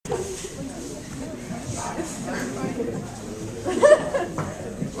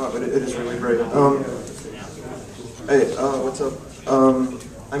it is really great. Hey, what's up?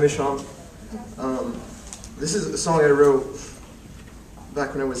 I'm Hicham. This is a song I wrote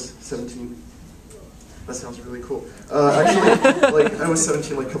back when I was 17. That sounds really cool. Actually, like, I was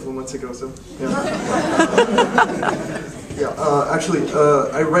 17 like a couple of months ago, so, yeah. Yeah, actually,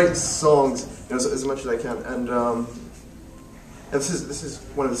 I write songs, you know, as much as I can, and this is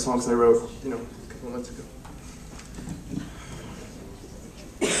one of the songs I wrote, you know, a couple of months ago.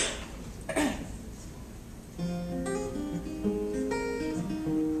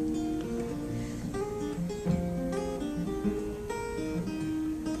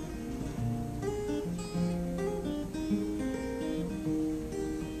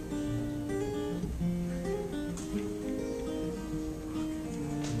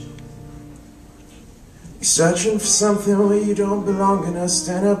 You're searching for something where you don't belong, and I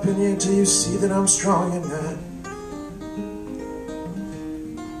stand up in here till you see that I'm strong enough.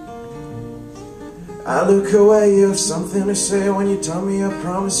 I look away, you have something to say when you tell me I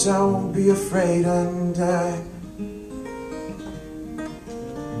promise I won't be afraid, and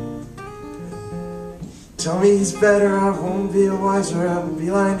tell me he's better, I won't be wiser, I will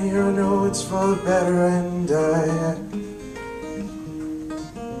be lying here, I know it's for the better, and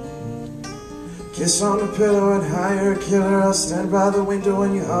kiss on the pillow and hire a killer. I'll stand by the window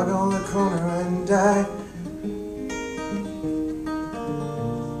when you hug on the corner, and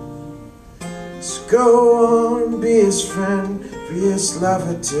so go on and be his friend, be his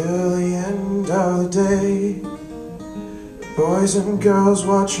lover till the end of the day. The boys and girls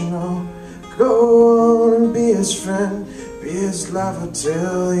watching all, go on and be his friend, be his lover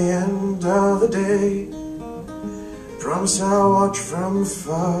till the end of the day. Promise I'll watch from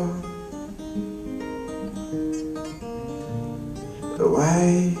afar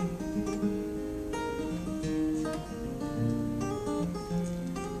away.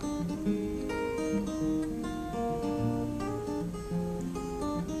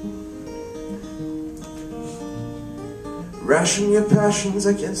 Ration your passions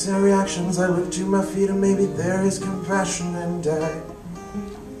against their reactions. I look to my feet and maybe there is compassion, and I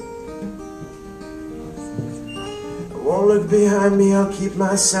won't look behind me, I'll keep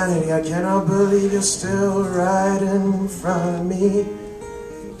my sanity. I cannot believe you're still right in front of me.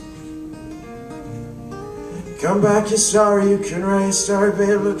 Come back, you're sorry, you can write a story,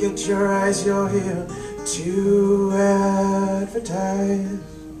 babe. Look at your eyes, you're here to advertise.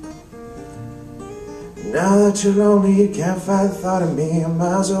 Now that you're lonely, you can't fight the thought of me. I'm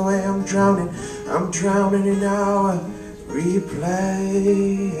miles away, I'm drowning in our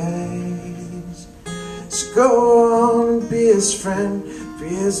replays. So go on and be his friend, be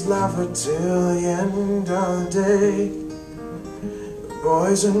his lover till the end of the day. The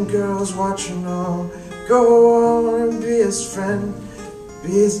boys and girls watching all, go on and be his friend, be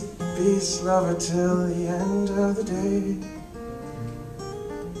his lover till the end of the day.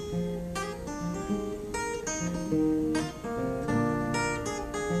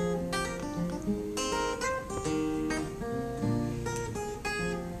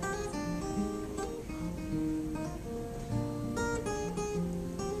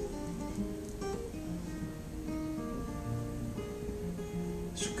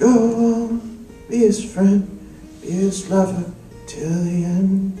 So go on, be his friend, be his lover till the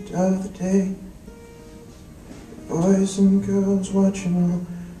end of the day. The boys and girls watching all,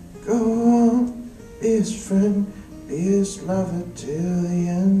 go on, be his friend, be his lover till the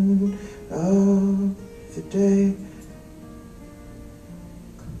end of the day.